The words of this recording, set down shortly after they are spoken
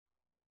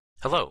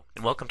Hello,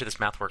 and welcome to this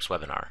MathWorks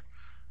webinar.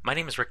 My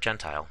name is Rick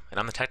Gentile, and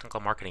I'm the Technical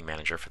Marketing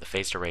Manager for the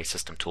Phased Array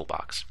System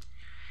Toolbox.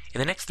 In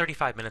the next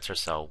 35 minutes or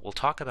so, we'll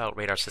talk about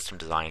radar system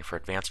design for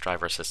advanced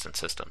driver assistance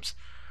systems.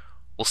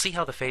 We'll see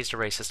how the Phased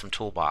Array System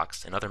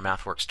Toolbox and other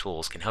MathWorks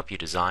tools can help you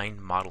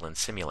design, model, and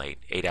simulate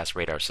ADAS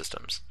radar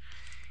systems.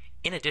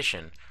 In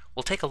addition,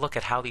 we'll take a look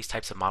at how these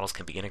types of models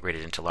can be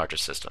integrated into larger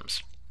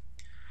systems.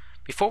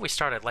 Before we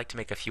start, I'd like to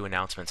make a few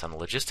announcements on the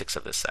logistics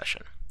of this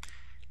session.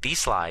 These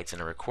slides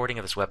and a recording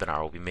of this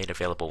webinar will be made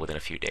available within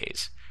a few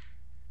days.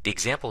 The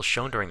examples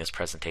shown during this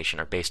presentation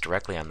are based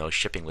directly on those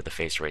shipping with the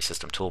Phased Array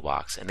System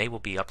Toolbox, and they will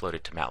be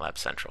uploaded to MATLAB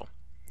Central.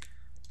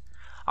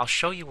 I'll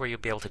show you where you'll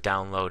be able to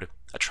download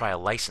a trial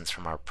license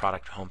from our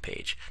product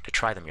homepage to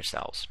try them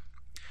yourselves.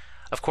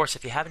 Of course,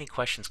 if you have any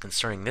questions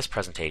concerning this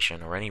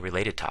presentation or any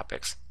related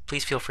topics,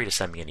 please feel free to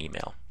send me an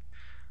email.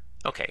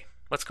 Okay,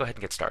 let's go ahead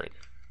and get started.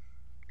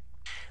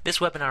 This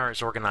webinar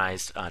is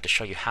organized to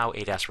show you how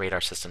ADAS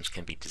radar systems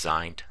can be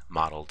designed,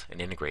 modeled, and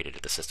integrated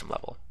at the system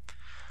level.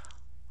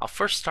 I'll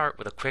first start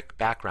with a quick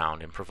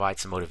background and provide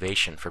some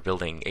motivation for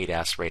building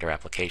ADAS radar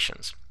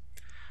applications.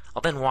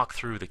 I'll then walk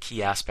through the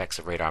key aspects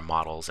of radar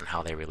models and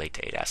how they relate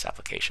to ADAS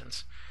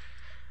applications.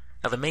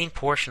 Now, the main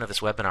portion of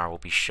this webinar will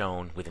be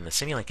shown within the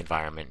Simulink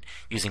environment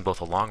using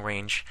both a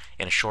long-range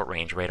and a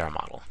short-range radar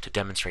model to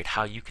demonstrate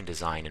how you can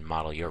design and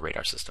model your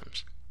radar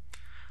systems.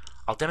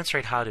 I'll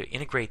demonstrate how to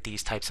integrate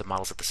these types of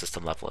models at the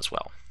system level as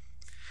well.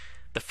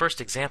 The first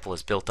example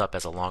is built up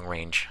as a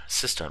long-range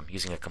system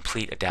using a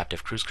complete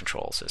adaptive cruise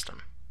control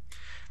system.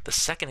 The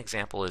second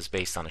example is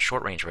based on a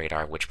short-range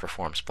radar which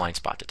performs blind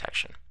spot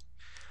detection.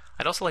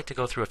 I'd also like to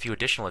go through a few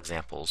additional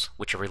examples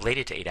which are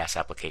related to ADAS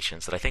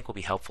applications that I think will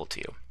be helpful to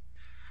you.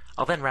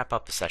 I'll then wrap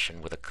up the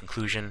session with a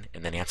conclusion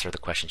and then answer the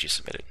questions you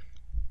submitted.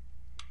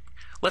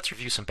 Let's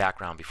review some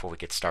background before we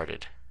get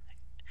started.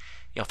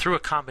 Through a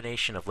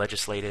combination of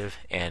legislative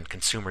and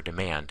consumer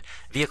demand,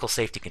 vehicle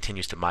safety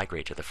continues to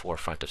migrate to the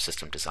forefront of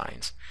system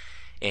designs.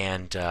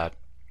 And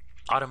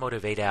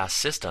automotive ADAS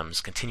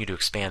systems continue to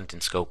expand in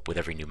scope with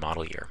every new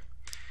model year.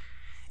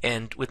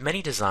 And with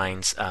many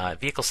designs,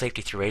 vehicle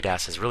safety through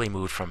ADAS has really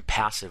moved from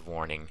passive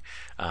warning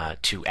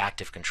to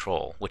active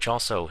control, which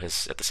also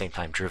has at the same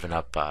time driven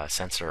up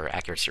sensor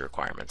accuracy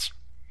requirements.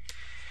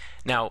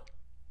 Now,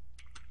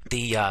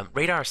 the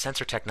radar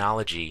sensor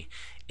technology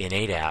in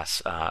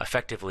ADAS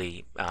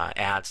effectively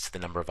adds to the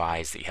number of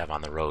eyes that you have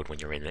on the road when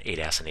you're in an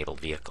ADAS-enabled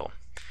vehicle.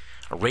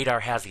 A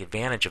radar has the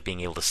advantage of being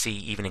able to see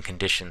even in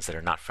conditions that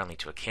are not friendly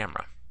to a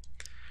camera.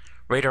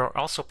 Radar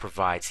also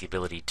provides the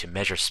ability to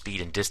measure speed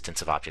and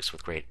distance of objects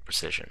with great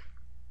precision.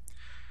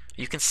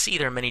 You can see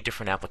there are many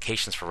different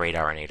applications for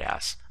radar and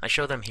ADAS. I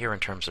show them here in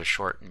terms of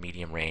short and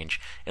medium range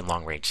and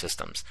long range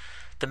systems.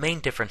 The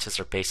main differences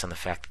are based on the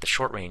fact that the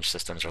short range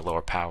systems are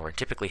lower power and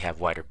typically have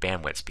wider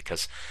bandwidths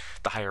because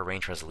the higher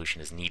range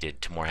resolution is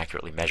needed to more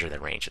accurately measure the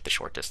range at the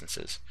short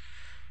distances.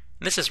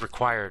 And this is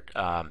required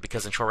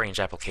because in short range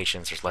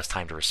applications there's less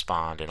time to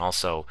respond and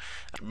also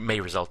may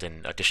result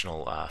in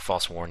additional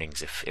false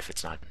warnings if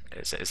it's not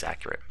as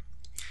accurate.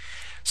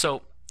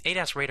 So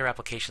ADAS radar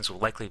applications will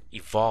likely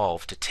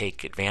evolve to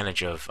take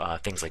advantage of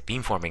things like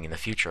beamforming in the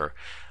future,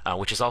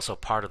 which is also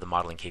part of the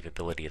modeling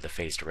capability of the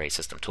Phased Array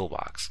System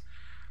Toolbox.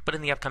 But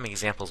in the upcoming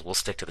examples, we'll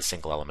stick to the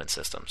single element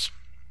systems.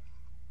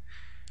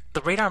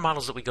 The radar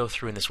models that we go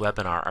through in this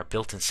webinar are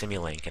built in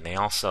Simulink, and they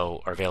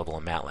also are available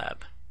in MATLAB.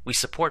 We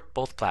support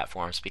both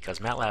platforms because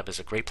MATLAB is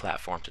a great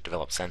platform to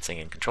develop sensing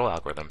and control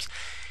algorithms,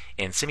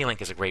 and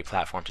Simulink is a great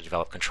platform to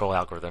develop control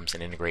algorithms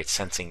and integrate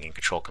sensing and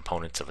control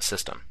components of a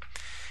system.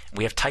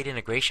 We have tight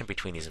integration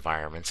between these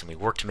environments, and we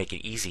work to make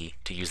it easy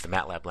to use the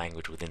MATLAB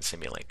language within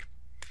Simulink.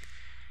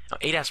 Now,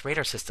 ADAS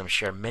radar systems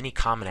share many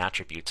common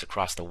attributes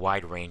across the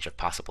wide range of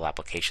possible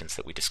applications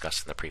that we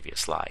discussed in the previous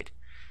slide.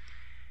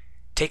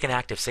 Take an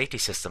active safety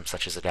system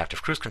such as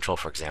adaptive cruise control,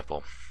 for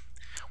example.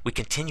 We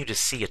continue to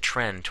see a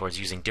trend towards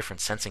using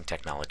different sensing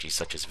technologies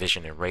such as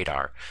vision and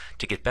radar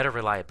to get better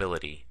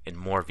reliability and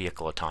more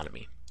vehicle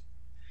autonomy.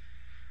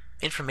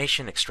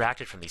 Information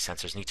extracted from these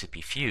sensors needs to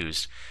be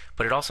fused,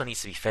 but it also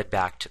needs to be fed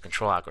back to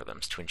control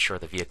algorithms to ensure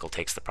the vehicle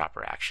takes the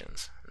proper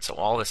actions. And so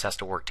all this has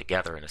to work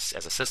together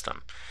as a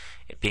system,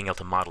 being able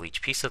to model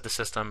each piece of the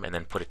system and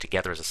then put it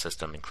together as a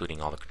system,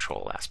 including all the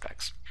control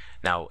aspects.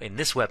 Now, in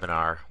this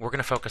webinar, we're going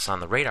to focus on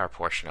the radar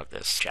portion of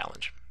this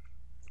challenge.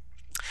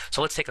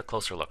 So let's take a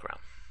closer look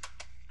around.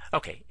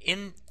 Okay,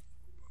 in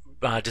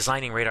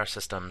designing radar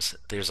systems,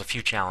 there's a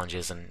few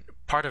challenges, and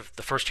part of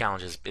the first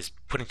challenge is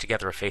putting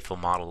together a faithful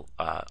model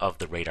of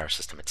the radar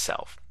system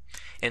itself.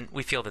 And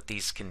we feel that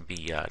these can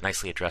be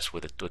nicely addressed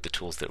with the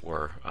tools that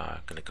we're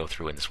going to go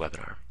through in this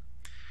webinar.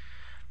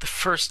 The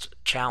first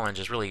challenge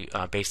is really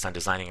based on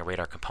designing a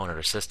radar component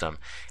or system,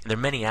 and there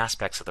are many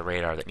aspects of the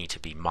radar that need to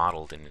be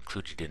modeled and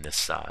included in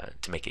this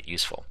to make it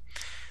useful.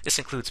 This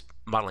includes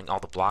modeling all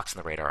the blocks in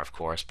the radar, of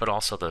course, but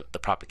also the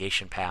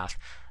propagation path,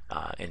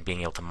 and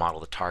being able to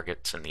model the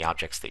targets and the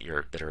objects that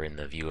are in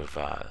the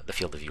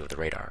field of view of the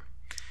radar.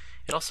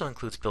 It also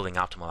includes building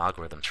optimal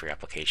algorithms for your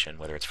application,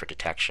 whether it's for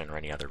detection or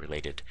any other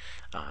related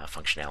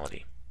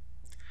functionality.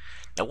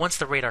 Now, once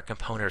the radar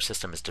component or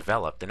system is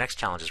developed, the next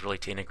challenge is really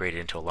to integrate it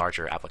into a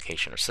larger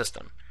application or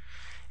system.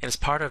 And as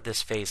part of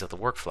this phase of the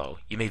workflow,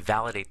 you may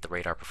validate the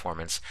radar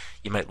performance.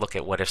 You might look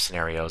at what-if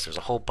scenarios. There's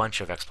a whole bunch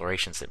of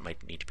explorations that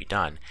might need to be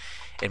done.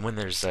 And when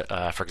there's,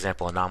 for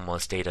example,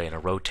 anomalous data in a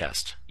road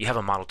test, you have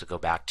a model to go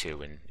back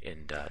to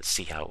and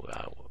see how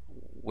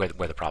where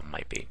the problem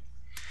might be.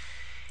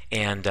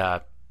 And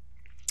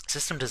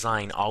system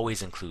design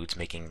always includes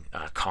making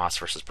cost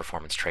versus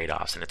performance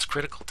trade-offs, and it's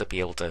critical to be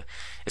able to,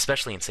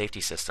 especially in safety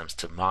systems,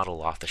 to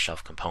model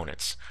off-the-shelf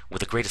components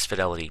with the greatest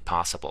fidelity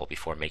possible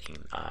before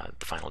making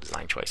the final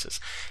design choices.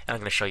 And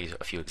I'm going to show you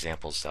a few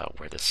examples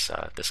where this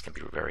can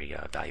be very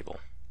valuable.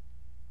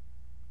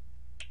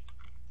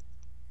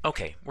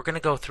 Okay, we're going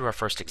to go through our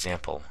first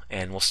example,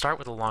 and we'll start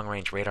with a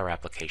long-range radar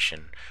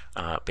application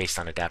based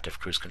on adaptive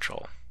cruise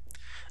control.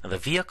 Now, the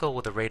vehicle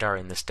with the radar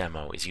in this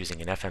demo is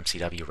using an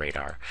FMCW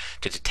radar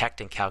to detect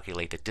and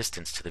calculate the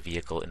distance to the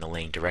vehicle in the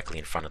lane directly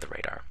in front of the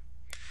radar.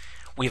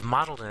 We've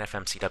modeled an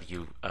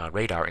FMCW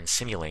radar in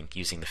Simulink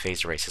using the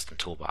phased array system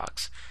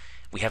toolbox.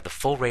 We have the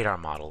full radar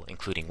model,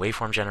 including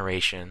waveform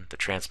generation, the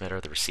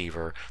transmitter, the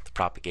receiver, the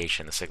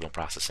propagation, the signal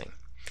processing.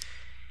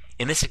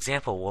 In this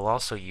example, we'll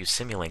also use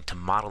Simulink to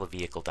model the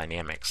vehicle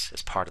dynamics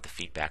as part of the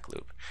feedback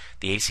loop.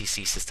 The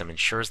ACC system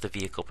ensures the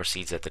vehicle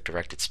proceeds at the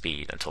directed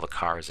speed until the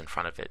car is in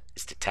front of it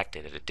is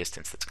detected at a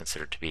distance that's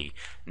considered to be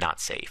not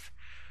safe.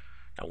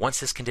 Now,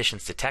 once this condition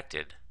is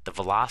detected, the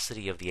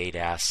velocity of the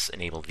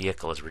ADAS-enabled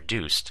vehicle is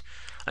reduced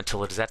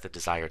until it is at the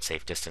desired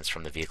safe distance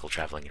from the vehicle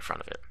traveling in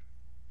front of it.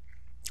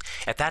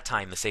 At the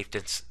time the safe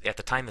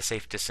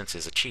distance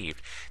is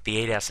achieved, the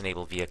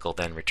ADAS-enabled vehicle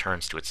then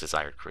returns to its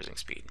desired cruising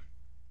speed.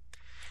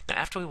 Now,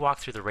 after we walk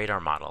through the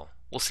radar model,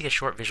 we'll see a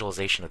short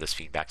visualization of this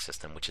feedback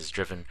system, which is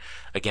driven,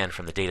 again,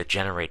 from the data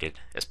generated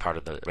as part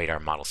of the radar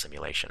model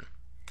simulation.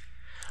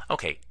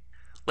 Okay,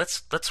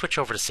 let's switch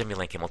over to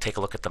Simulink, and we'll take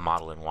a look at the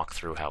model and walk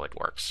through how it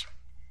works.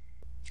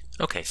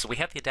 Okay, so we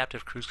have the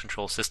adaptive cruise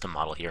control system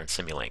model here in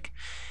Simulink,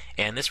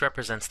 and this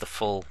represents the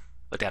full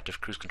adaptive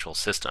cruise control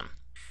system.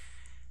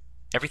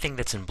 Everything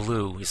that's in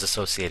blue is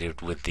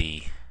associated with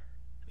the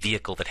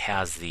vehicle that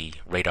has the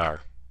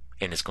radar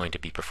and is going to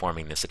be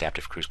performing this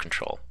adaptive cruise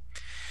control.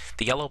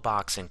 The yellow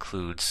box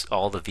includes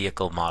all the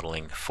vehicle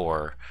modeling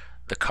for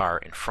the car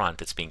in front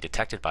that's being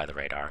detected by the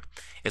radar,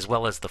 as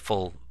well as the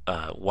full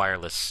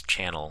wireless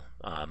channel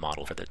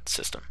model for the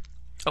system.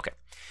 Okay,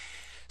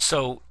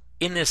 so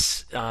in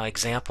this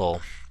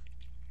example,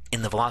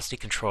 in the velocity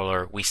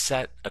controller, we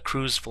set a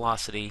cruise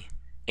velocity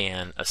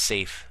and a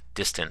safe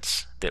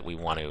distance that we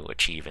want to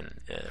achieve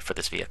for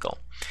this vehicle.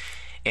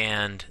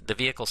 And the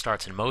vehicle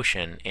starts in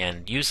motion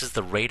and uses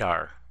the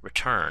radar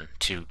return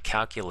to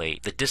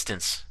calculate the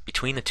distance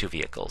between the two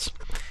vehicles.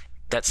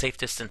 That safe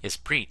distance is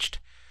breached,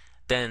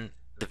 then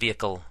the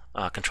vehicle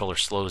controller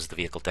slows the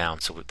vehicle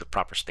down so the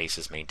proper space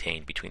is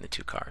maintained between the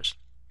two cars.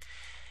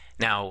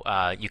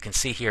 Now you can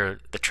see here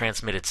the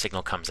transmitted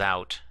signal comes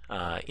out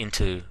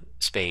into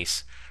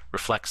space,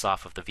 reflects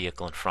off of the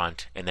vehicle in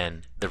front, and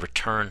then the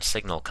return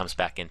signal comes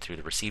back in through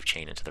the receive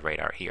chain into the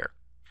radar here.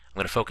 I'm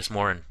going to focus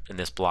more in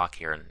this block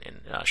here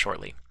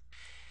shortly.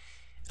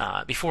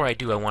 Before I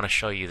do, I want to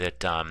show you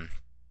that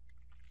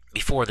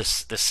before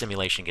this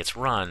simulation gets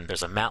run,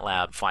 there's a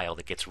MATLAB file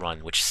that gets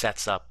run which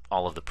sets up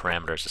all of the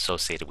parameters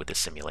associated with this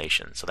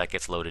simulation. So that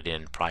gets loaded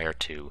in prior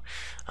to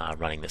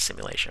running this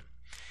simulation.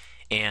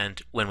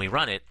 And when we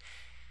run it,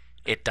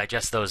 it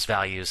digests those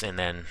values and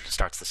then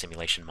starts the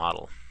simulation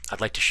model.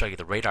 I'd like to show you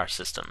the radar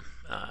system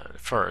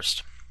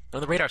first. Now,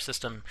 the radar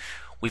system,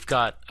 we've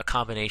got a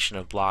combination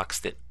of blocks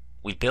that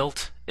we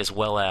built, as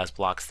well as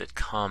blocks that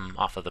come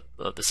off of the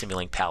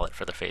Simulink palette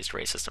for the phased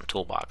array system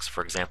toolbox.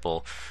 For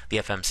example, the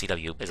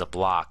FMCW is a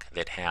block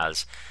that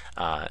has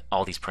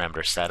all these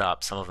parameters set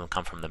up. Some of them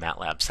come from the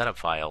MATLAB setup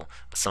file,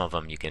 but some of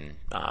them you can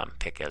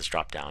pick as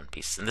drop-down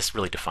pieces, and this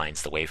really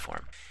defines the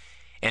waveform.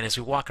 And as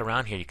we walk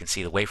around here, you can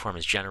see the waveform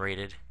is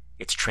generated,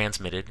 it's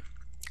transmitted.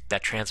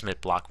 That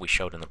transmit block we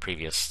showed in the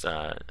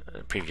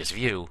previous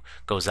view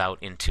goes out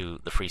into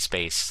the free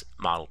space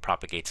model,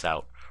 propagates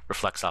out,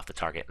 reflects off the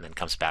target, and then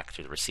comes back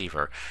through the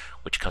receiver,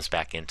 which comes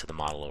back into the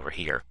model over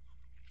here.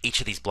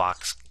 Each of these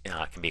blocks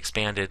can be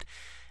expanded.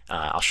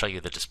 I'll show you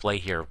the display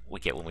here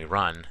we get when we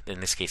run. In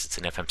this case, it's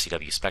an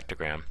FMCW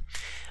spectrogram,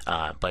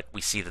 but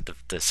we see that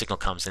the signal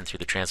comes in through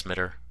the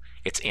transmitter.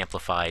 It's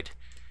amplified.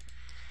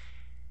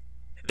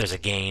 There's a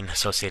gain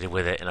associated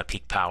with it and a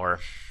peak power.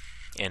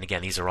 And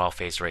again, these are all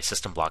phased array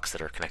system blocks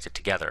that are connected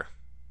together.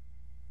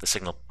 The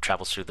signal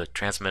travels through the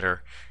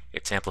transmitter,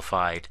 it's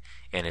amplified,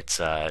 and it's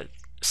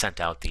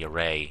sent out the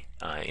array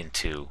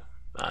to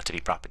be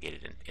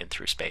propagated in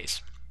through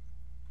space.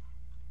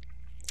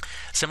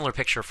 Similar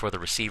picture for the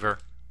receiver,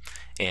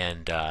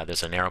 and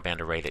there's a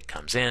narrowband array that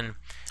comes in.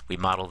 We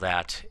model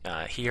that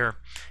here,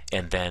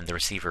 and then the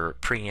receiver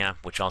preamp,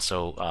 which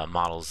also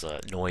models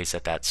noise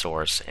at that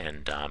source,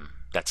 and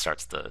that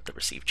starts the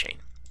receive chain.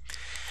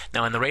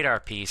 Now in the radar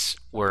piece,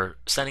 we're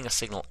sending a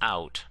signal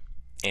out,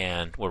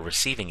 and we're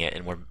receiving it,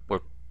 and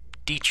we're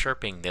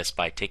de-chirping this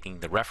by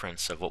taking the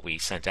reference of what we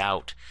sent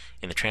out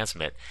in the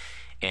transmit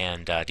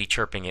and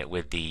dechirping it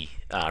with the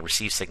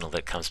receive signal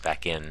that comes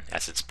back in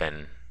as it's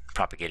been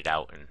propagated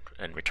out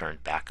and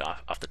returned back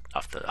off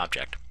the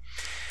object.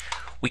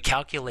 We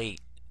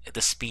calculate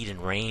the speed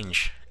and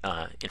range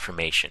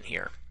information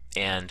here,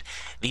 and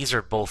these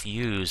are both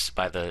used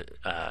by the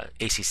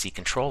ACC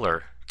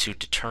controller to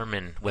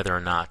determine whether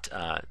or not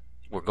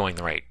we're going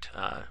the right,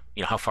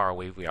 how far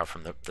away we are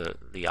from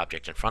the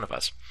object in front of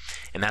us.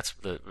 And that's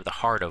the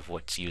heart of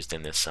what's used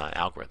in this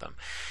algorithm.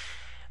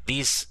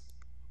 These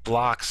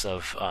blocks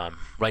of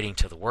writing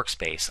to the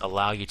workspace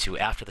allow you to,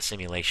 after the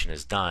simulation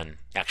is done,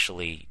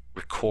 actually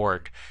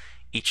record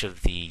each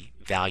of the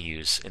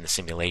values in the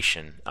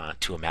simulation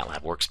to a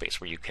MATLAB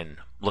workspace where you can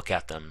look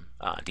at them,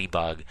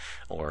 debug,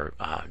 or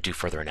do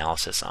further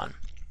analysis on.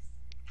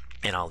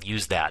 And I'll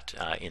use that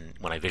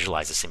when I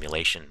visualize the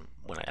simulation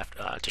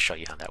to show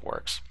you how that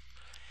works.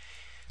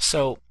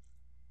 So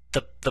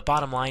the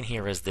bottom line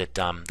here is that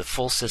the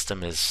full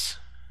system is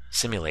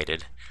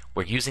simulated.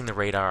 We're using the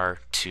radar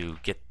to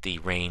get the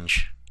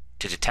range,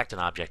 to detect an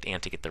object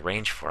and to get the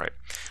range for it.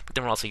 But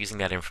then we're also using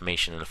that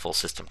information in the full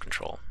system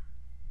control.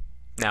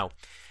 Now,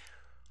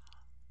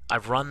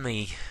 I've run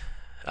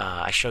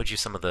I showed you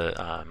some of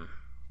the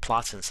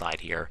plots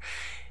inside here.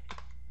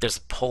 There's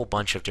a whole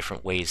bunch of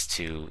different ways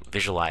to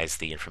visualize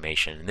the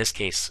information. In this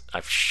case,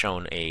 I've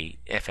shown a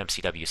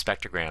FMCW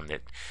spectrogram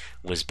that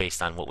was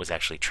based on what was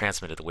actually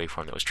transmitted, the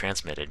waveform that was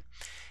transmitted.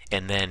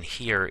 And then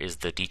here is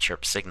the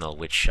dechirp signal,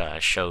 which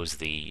shows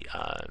the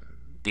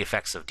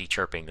effects of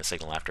dechirping the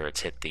signal after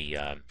it's hit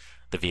the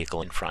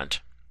vehicle in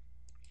front.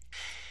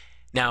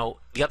 Now,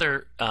 the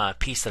other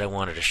piece that I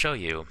wanted to show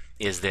you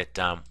is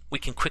that we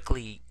can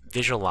quickly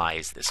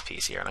visualize this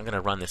piece here. And I'm going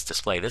to run this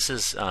display. This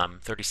is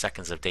 30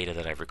 seconds of data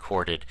that I've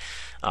recorded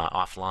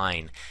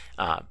offline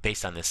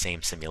based on this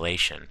same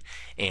simulation.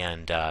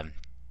 And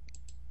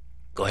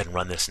go ahead and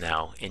run this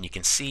now. And you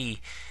can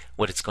see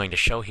what it's going to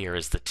show here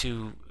is the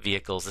two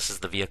vehicles. This is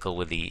the vehicle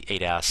with the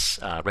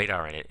ADAS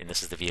radar in it, and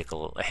this is the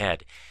vehicle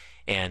ahead.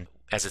 And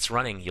as it's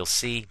running, you'll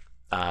see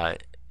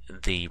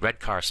the red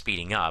car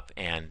speeding up,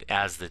 and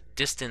as the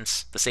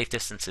safe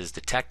distance is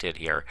detected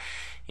here,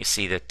 you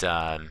see that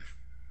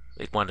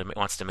it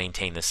wants to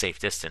maintain the safe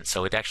distance.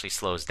 So it actually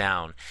slows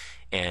down,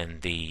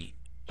 and the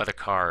other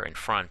car in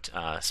front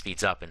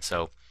speeds up. And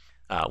so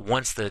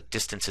once the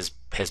distance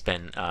has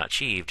been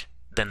achieved,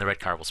 then the red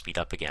car will speed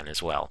up again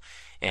as well.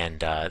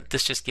 And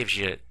this just gives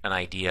you an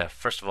idea,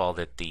 first of all,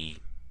 that the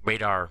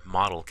radar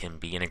model can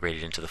be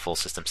integrated into the full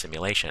system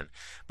simulation,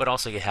 but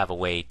also you have a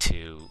way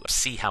to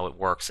see how it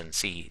works and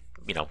see,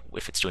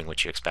 if it's doing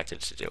what you expect it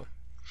to do.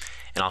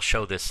 And I'll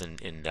show this in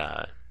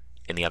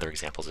the other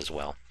examples as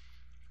well.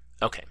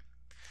 Okay,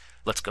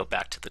 let's go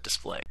back to the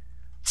display.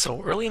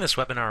 So early in this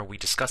webinar, we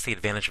discussed the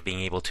advantage of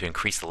being able to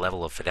increase the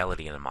level of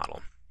fidelity in a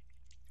model.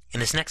 In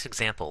this next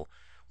example,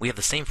 we have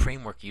the same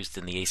framework used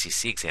in the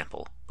ACC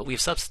example, but we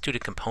have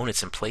substituted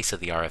components in place of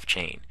the RF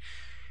chain.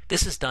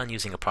 This is done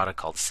using a product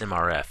called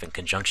SimRF in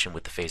conjunction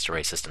with the phased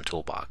array system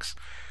toolbox.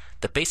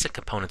 The basic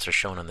components are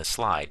shown on this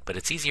slide, but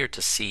it's easier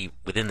to see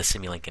within the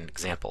Simulink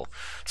example.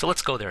 So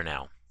let's go there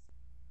now.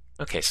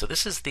 Okay, so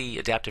this is the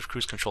adaptive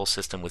cruise control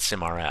system with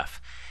SimRF.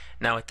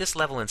 Now at this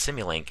level in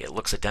Simulink, it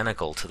looks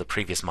identical to the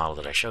previous model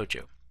that I showed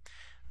you.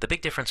 The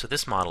big difference with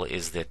this model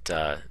is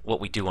that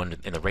what we do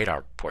in the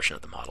radar portion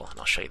of the model, and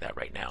I'll show you that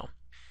right now.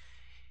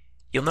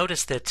 You'll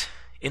notice that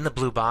in the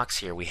blue box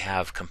here we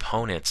have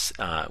components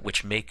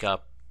which make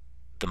up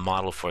the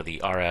model for the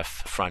RF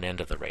front end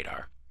of the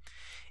radar.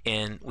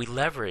 And we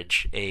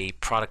leverage a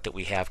product that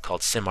we have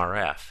called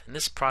SimRF. And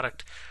this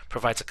product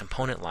provides a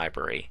component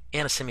library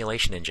and a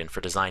simulation engine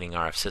for designing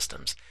RF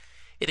systems.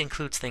 It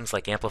includes things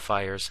like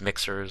amplifiers,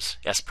 mixers,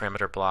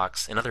 S-parameter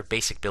blocks, and other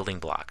basic building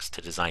blocks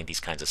to design these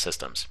kinds of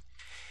systems.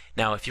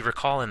 Now, if you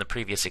recall in the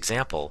previous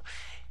example,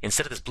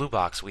 instead of this blue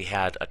box, we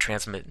had a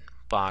transmit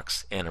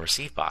box and a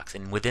receive box.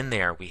 And within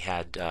there, we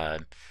had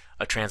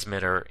a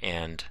transmitter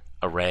and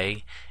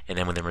array, and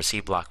then within the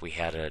receive block we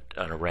had an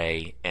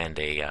array and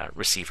a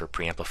receiver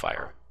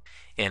preamplifier.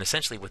 And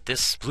essentially what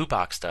this blue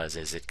box does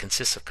is it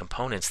consists of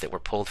components that were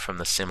pulled from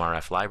the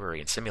SimRF library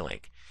in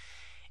Simulink.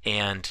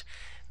 And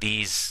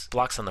these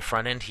blocks on the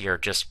front end here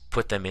just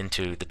put them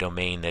into the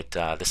domain that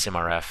the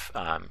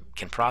SimRF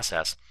can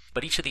process.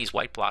 But each of these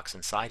white blocks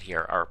inside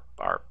here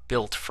are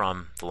built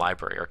from the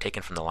library, or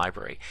taken from the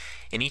library.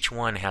 And each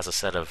one has a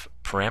set of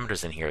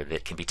parameters in here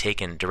that can be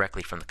taken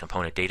directly from the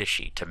component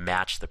datasheet to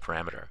match the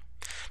parameter.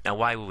 Now,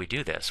 why would we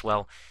do this?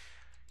 Well,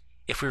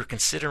 if we were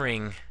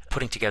considering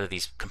putting together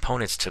these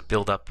components to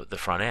build up the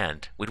front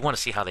end, we'd want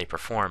to see how they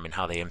perform and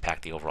how they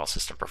impact the overall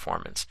system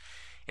performance.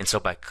 And so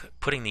by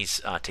putting these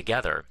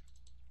together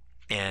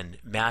and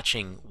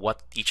matching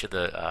what each of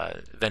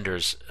the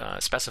vendors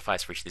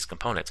specifies for each of these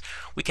components,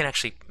 we can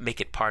actually make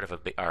it part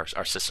of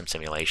our system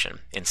simulation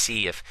and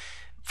see if,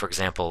 for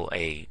example,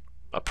 a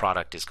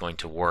product is going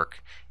to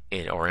work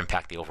or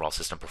impact the overall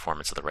system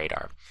performance of the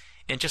radar.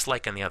 And just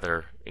like in the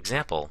other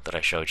example that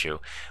I showed you,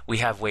 we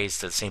have the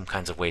same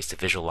kinds of ways to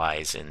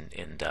visualize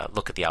and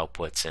look at the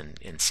outputs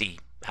and see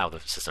how the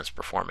system's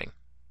performing.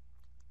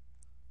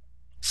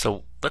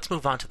 So let's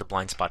move on to the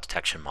blind spot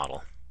detection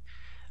model.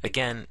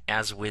 Again,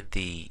 as with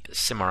the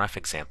SimRF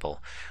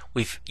example,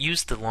 we've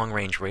used the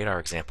long-range radar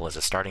example as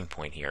a starting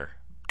point here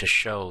to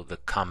show the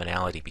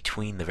commonality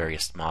between the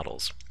various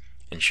models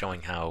and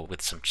showing how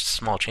with some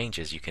small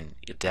changes you can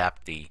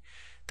adapt the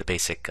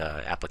basic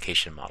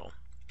application model.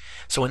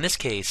 So in this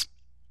case,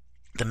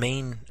 the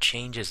main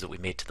changes that we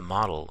made to the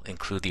model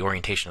include the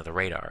orientation of the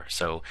radar.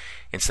 So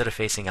instead of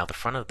facing out the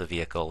front of the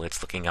vehicle,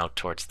 it's looking out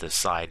towards the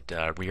side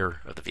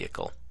rear of the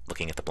vehicle,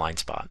 looking at the blind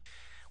spot.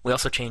 We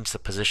also changed the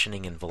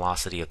positioning and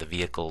velocity of the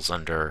vehicles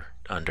under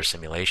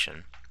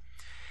simulation.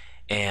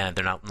 And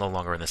they're no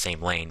longer in the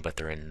same lane, but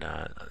they're in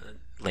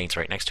lanes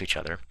right next to each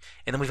other.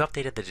 And then we've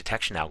updated the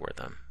detection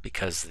algorithm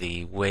because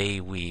the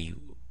way we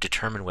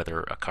determine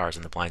whether a car is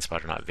in the blind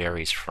spot or not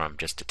varies from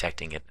just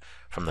detecting it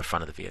from the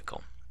front of the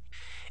vehicle.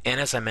 And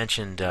as I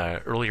mentioned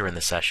earlier in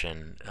the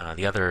session,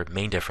 the other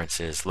main difference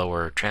is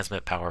lower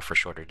transmit power for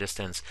shorter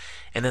distance,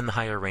 and then the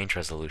higher range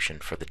resolution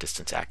for the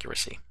distance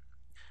accuracy.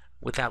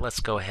 With that, let's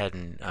go ahead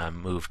and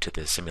move to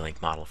the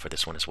Simulink model for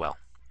this one as well.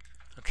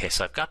 Okay,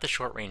 so I've got the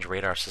short-range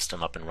radar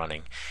system up and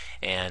running,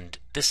 and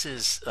this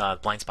is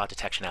blind spot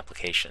detection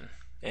application.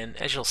 And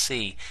as you'll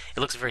see, it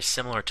looks very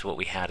similar to what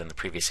we had in the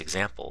previous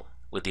example,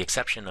 with the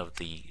exception of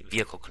the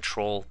vehicle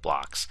control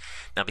blocks.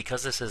 Now,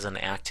 because this is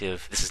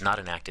not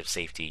an active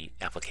safety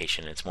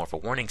application, it's more of a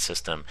warning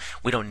system,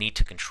 we don't need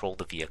to control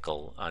the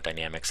vehicle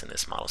dynamics in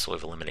this model, so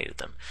we've eliminated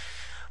them.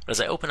 But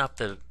as I open up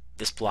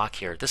this block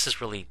here, this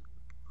is really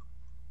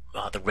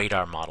the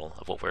radar model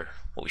of what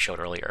we showed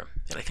earlier.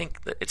 And I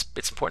think that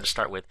it's important to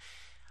start with,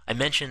 I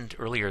mentioned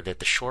earlier that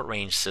the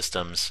short-range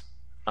systems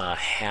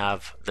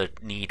have the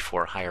need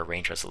for higher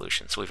range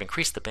resolution. So we've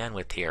increased the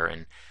bandwidth here,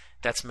 and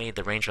that's made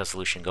the range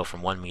resolution go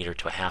from 1 meter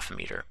to a half a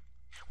meter.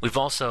 We've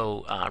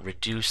also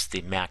reduced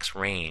the max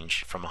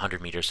range from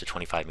 100 meters to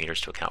 25 meters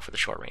to account for the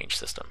short-range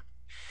system.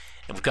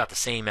 And we've got the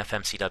same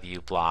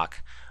FMCW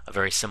block, a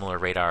very similar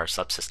radar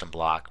subsystem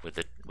block with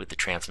the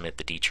transmit,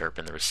 the de-chirp,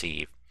 and the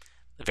receive.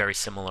 A very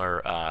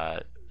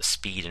similar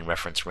speed and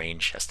reference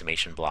range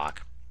estimation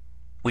block.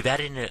 We've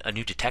added in a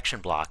new detection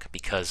block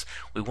because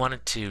we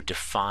wanted to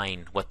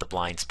define what the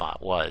blind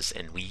spot was,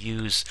 and we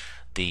use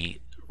the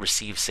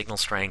received signal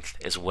strength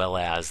as well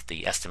as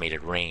the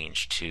estimated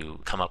range to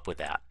come up with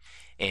that.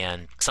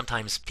 And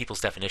sometimes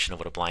people's definition of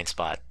what a blind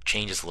spot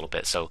changes a little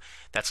bit, so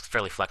that's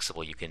fairly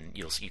flexible. You can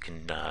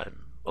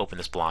open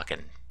this block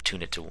and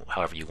tune it to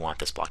however you want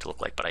this block to look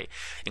like. But I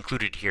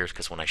included it here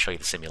because when I show you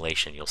the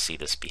simulation, you'll see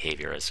this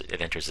behavior as it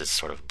enters this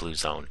sort of blue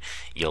zone.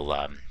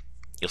 You'll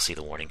see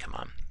the warning come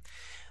on.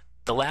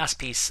 The last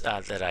piece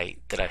that I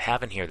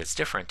have in here that's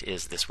different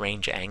is this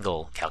range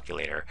angle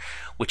calculator,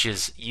 which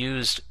is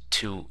used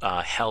to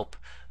help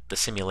the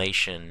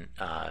simulation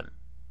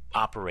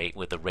operate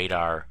with a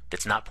radar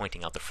that's not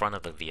pointing out the front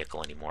of the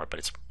vehicle anymore, but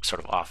it's sort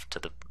of off to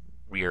the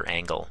rear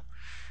angle,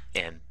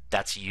 and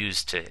that's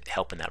used to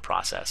help in that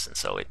process. And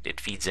so it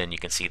feeds in. You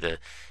can see the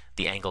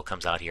angle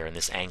comes out here, and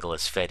this angle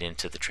is fed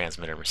into the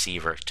transmitter and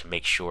receiver to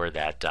make sure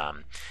that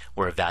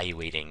we're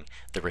evaluating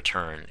the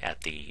return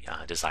at the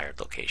desired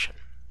location.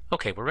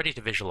 Okay, we're ready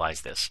to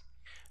visualize this.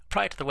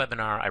 Prior to the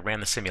webinar, I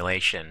ran the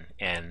simulation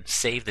and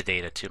saved the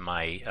data to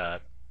my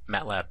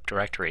MATLAB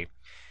directory.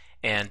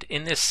 And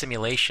in this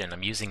simulation,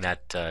 I'm using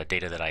that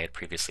data that I had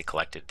previously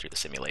collected through the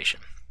simulation.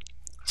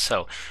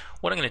 So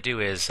what I'm going to do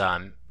is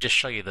just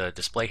show you the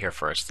display here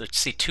first. Let's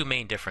see two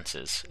main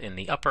differences. In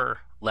the upper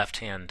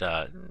left-hand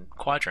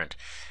quadrant,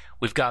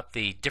 we've got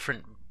the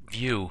different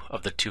view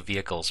of the two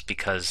vehicles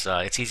because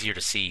it's easier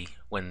to see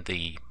when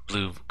the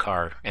blue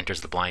car enters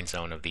the blind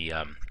zone of the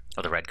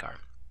red car.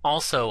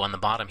 Also on the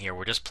bottom here,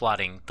 we're just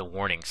plotting the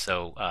warning.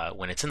 So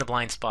when it's in the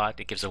blind spot,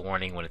 it gives a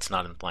warning. When it's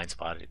not in the blind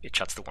spot, it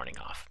shuts the warning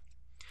off.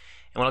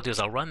 And what I'll do is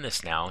I'll run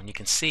this now, and you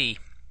can see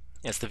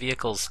as the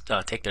vehicles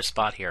take their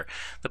spot here,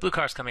 the blue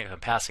car is coming up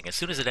and passing. As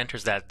soon as it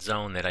enters that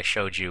zone that I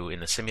showed you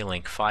in the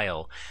Simulink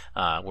file,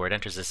 where it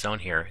enters this zone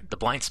here, the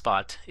blind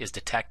spot is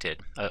detected.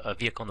 A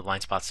vehicle in the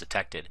blind spot is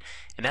detected.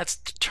 And that's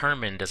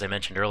determined, as I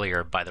mentioned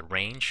earlier, by the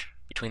range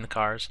between the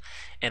cars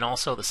and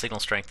also the signal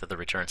strength of the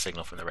return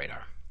signal from the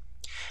radar.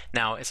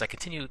 Now, as I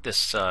continue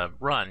this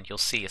run, you'll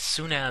see as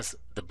soon as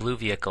the blue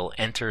vehicle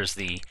enters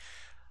the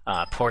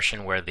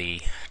portion where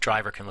the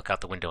driver can look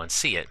out the window and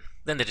see it,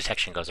 then the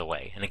detection goes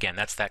away. And again,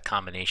 that's that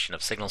combination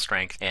of signal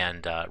strength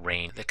and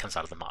range that comes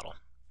out of the model.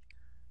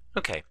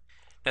 Okay,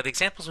 now the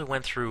examples we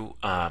went through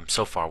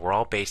so far were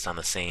all based on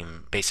the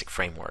same basic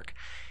framework.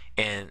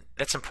 And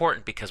that's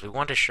important because we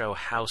want to show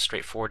how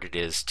straightforward it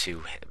is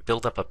to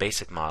build up a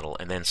basic model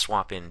and then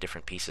swap in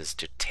different pieces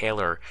to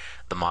tailor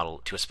the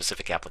model to a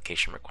specific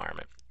application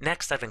requirement.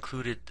 Next, I've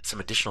included some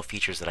additional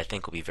features that I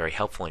think will be very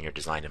helpful in your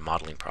design and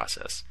modeling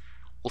process.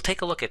 We'll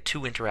take a look at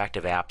 2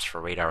 interactive apps for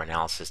radar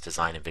analysis,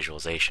 design, and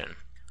visualization.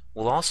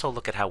 We'll also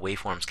look at how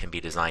waveforms can be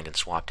designed and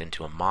swapped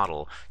into a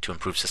model to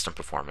improve system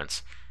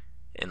performance.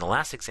 In the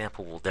last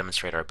example, we'll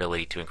demonstrate our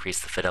ability to increase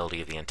the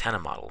fidelity of the antenna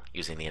model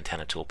using the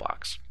antenna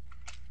toolbox.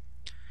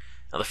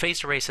 Now, the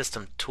Phased Array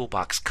System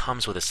Toolbox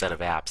comes with a set of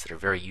apps that are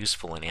very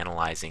useful in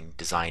analyzing,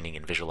 designing,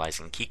 and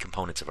visualizing key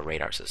components of a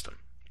radar system.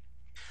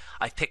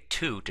 I've picked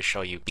two to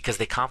show you because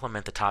they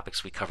complement the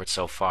topics we covered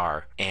so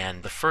far,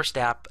 and the first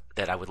app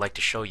that I would like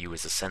to show you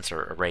is the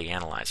Sensor Array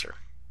Analyzer.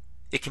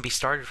 It can be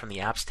started from the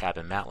Apps tab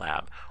in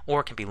MATLAB, or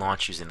it can be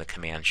launched using the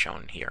command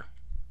shown here.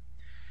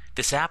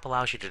 This app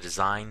allows you to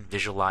design,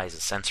 visualize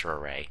a sensor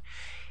array,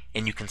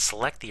 and you can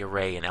select the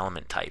array and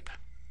element type.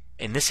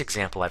 In this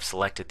example, I've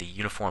selected the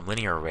uniform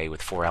linear array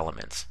with 4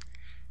 elements.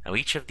 Now,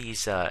 each of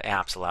these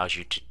apps allows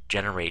you to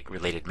generate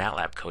related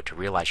MATLAB code to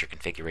realize your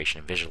configuration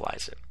and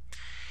visualize it.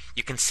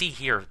 You can see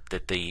here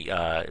that the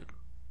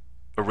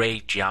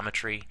array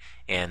geometry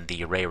and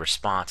the array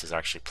response is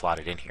actually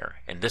plotted in here.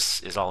 And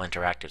this is all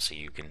interactive, so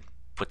you can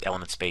put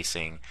element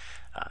spacing,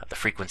 the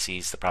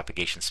frequencies, the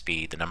propagation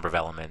speed, the number of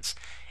elements,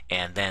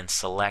 and then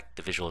select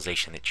the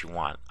visualization that you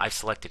want. I've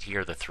selected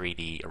here the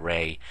 3D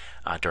array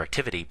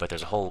directivity, but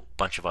there's a whole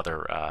bunch of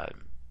other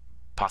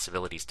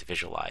possibilities to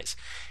visualize,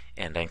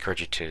 and I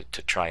encourage you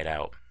to try it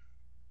out.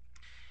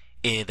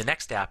 The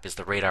next app is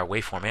the Radar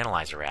Waveform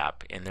Analyzer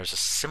app, and there's a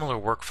similar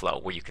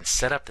workflow where you can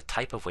set up the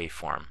type of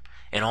waveform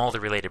and all the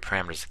related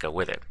parameters that go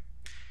with it.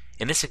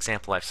 In this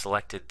example, I've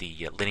selected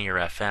the linear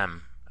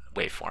FM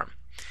waveform,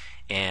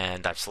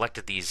 and I've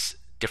selected these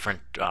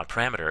different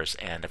parameters,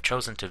 and I've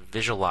chosen to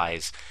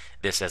visualize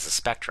this as a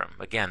spectrum.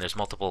 Again, there's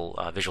multiple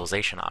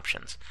visualization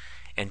options,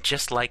 and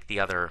just like the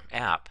other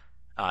app,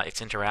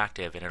 it's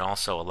interactive, and it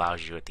also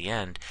allows you at the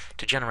end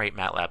to generate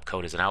MATLAB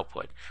code as an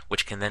output,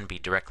 which can then be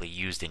directly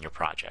used in your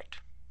project.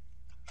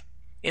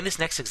 In this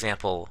next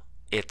example,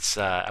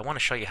 I want to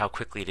show you how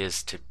quick it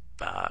is to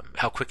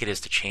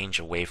change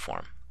a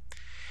waveform.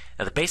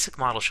 Now, the basic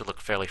model should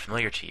look fairly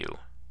familiar to you,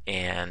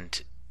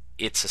 and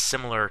it's a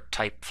similar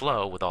type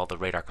flow with all the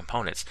radar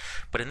components.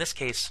 But in this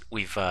case,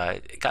 we've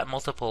got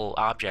multiple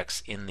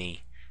objects in the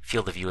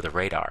field of view of the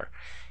radar,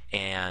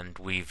 and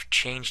we've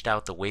changed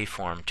out the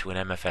waveform to an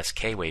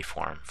MFSK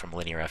waveform from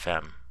linear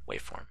FM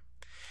waveform.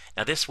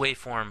 Now, this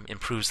waveform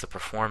improves the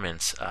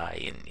performance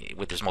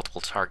there's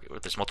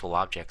multiple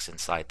objects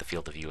inside the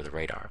field of view of the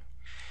radar.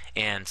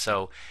 And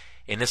so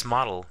in this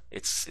model,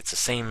 it's the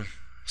same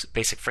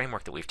basic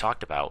framework that we've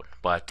talked about,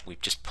 but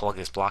we've just plugged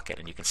this block in,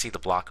 and you can see the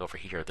block over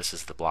here. This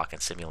is the block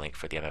and Simulink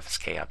for the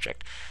MFSK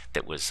object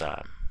that was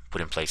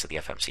put in place at the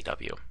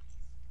FMCW.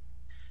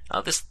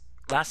 This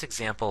last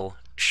example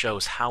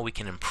shows how we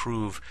can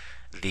improve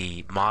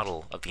the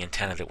model of the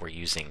antenna that we're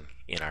using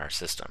in our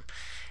system.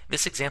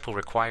 This example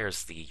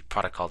requires the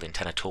product called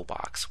Antenna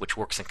Toolbox, which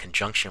works in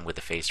conjunction with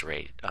the Phased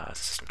Array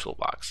System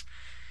Toolbox.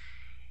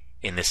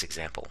 In this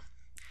example,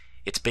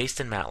 it's based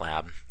in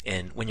MATLAB,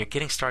 and when you're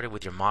getting started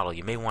with your model,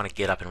 you may want to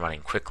get up and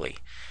running quickly.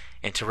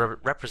 And to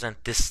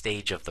represent this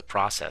stage of the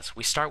process,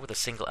 we start with a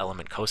single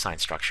element cosine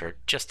structure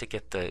just to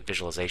get the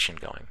visualization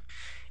going.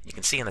 You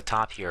can see in the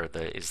top here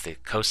is the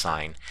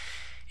cosine,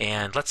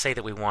 and let's say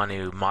that we want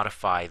to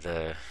modify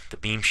the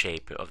beam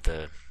shape of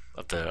the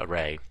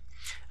array.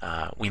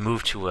 We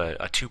move to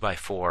a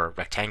 2x4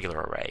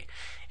 rectangular array,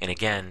 and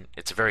again,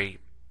 it's a very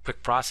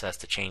quick process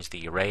to change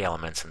the array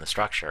elements in the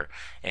structure.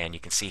 And you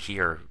can see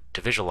here,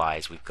 to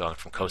visualize, we've gone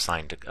from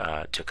cosine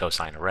to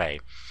cosine array,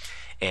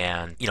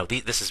 and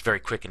this is very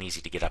quick and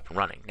easy to get up and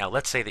running. Now,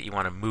 let's say that you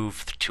want to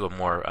move to a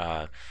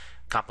more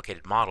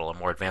complicated model, a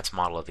more advanced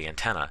model of the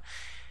antenna.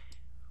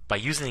 By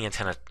using the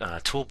Antenna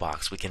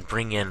Toolbox, we can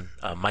bring in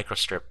a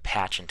microstrip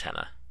patch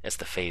antenna as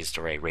the phased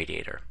array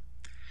radiator.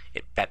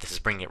 This is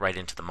bringing it right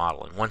into the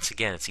model, and once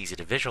again, it's easy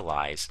to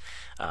visualize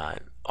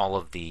all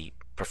of the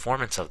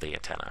performance of the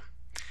antenna.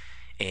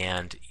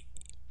 And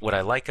what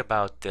I like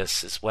about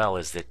this as well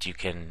is that you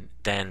can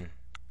then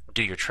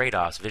do your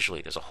trade-offs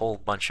visually. There's a whole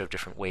bunch of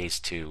different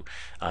ways to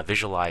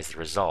visualize the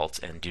results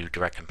and do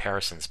direct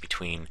comparisons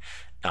between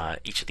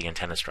each of the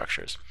antenna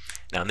structures.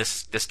 Now, in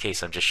this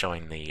case, I'm just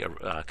showing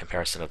the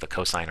comparison of the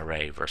cosine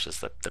array versus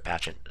the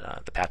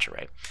patch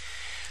array.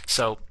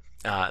 So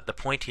the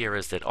point here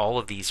is that all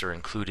of these are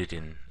included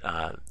in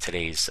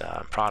today's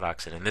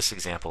products, and in this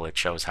example, it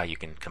shows how you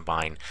can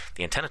combine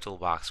the Antenna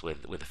Toolbox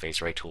with the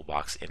Phased Array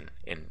Toolbox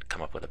and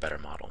come up with a better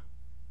model.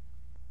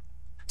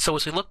 So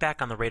as we look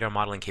back on the radar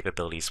modeling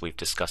capabilities we've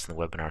discussed in the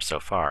webinar so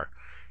far,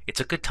 it's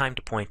a good time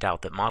to point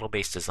out that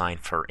model-based design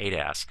for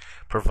ADAS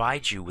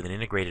provides you with an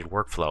integrated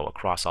workflow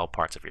across all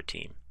parts of your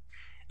team.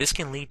 This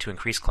can lead to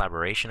increased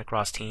collaboration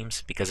across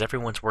teams because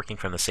everyone's working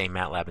from the same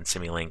MATLAB and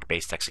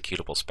Simulink-based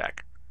executable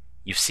spec.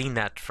 You've seen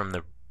that from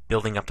the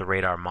building up the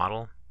radar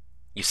model.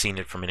 You've seen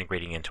it from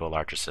integrating into a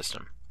larger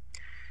system.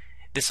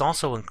 This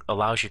also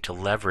allows you to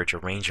leverage a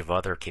range of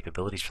other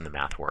capabilities from the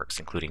MathWorks,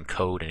 including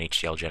code and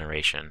HDL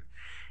generation,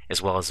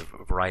 as well as a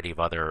variety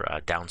of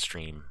other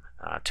downstream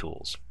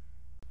tools.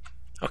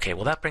 Okay,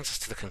 well, that brings us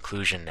to the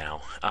conclusion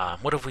now.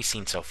 What have we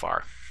seen so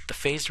far? The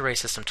Phased Array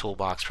System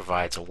Toolbox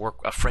provides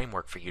a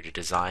framework for you to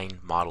design,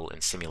 model,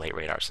 and simulate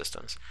radar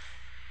systems.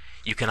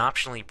 You can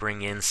optionally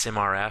bring in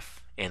SimRF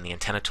and the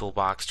Antenna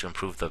Toolbox to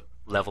improve the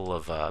level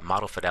of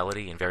model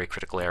fidelity in very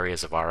critical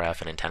areas of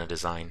RF and antenna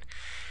design.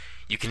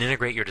 You can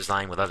integrate your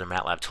design with other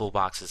MATLAB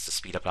toolboxes to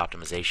speed up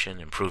optimization,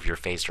 improve your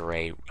phased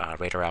array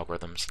radar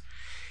algorithms.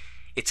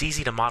 It's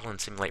easy to model and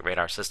simulate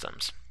radar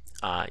systems.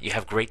 You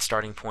have great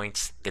starting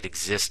points that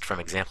exist from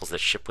examples that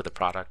ship with the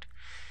product.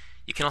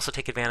 You can also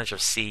take advantage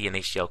of C and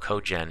HDL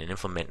code gen and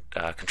implement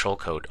control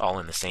code all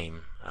in the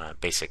same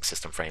basic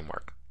system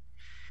framework.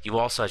 You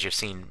also, as you've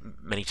seen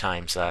many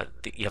times,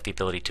 you have the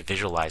ability to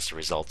visualize the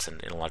results in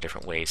a lot of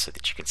different ways so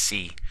that you can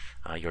see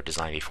your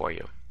design before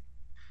you.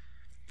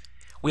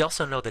 We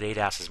also know that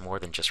ADAS is more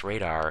than just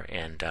radar,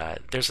 and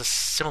there's a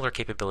similar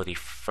capability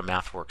from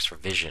MathWorks for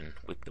vision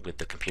with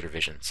the computer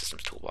vision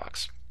systems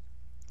toolbox.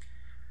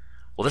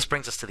 Well, this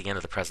brings us to the end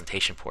of the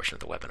presentation portion of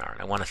the webinar,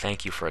 and I want to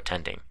thank you for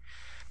attending.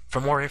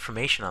 For more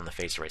information on the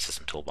phased array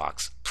system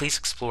toolbox, please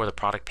explore the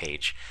product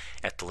page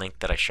at the link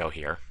that I show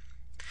here.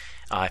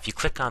 If you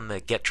click on the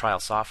Get Trial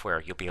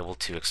Software, you'll be able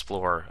to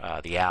explore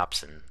the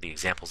apps and the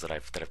examples that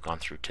I've gone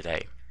through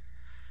today.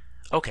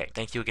 Okay,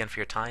 thank you again for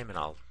your time, and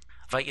I'll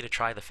invite you to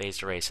try the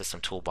phased array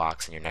system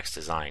toolbox in your next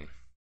design.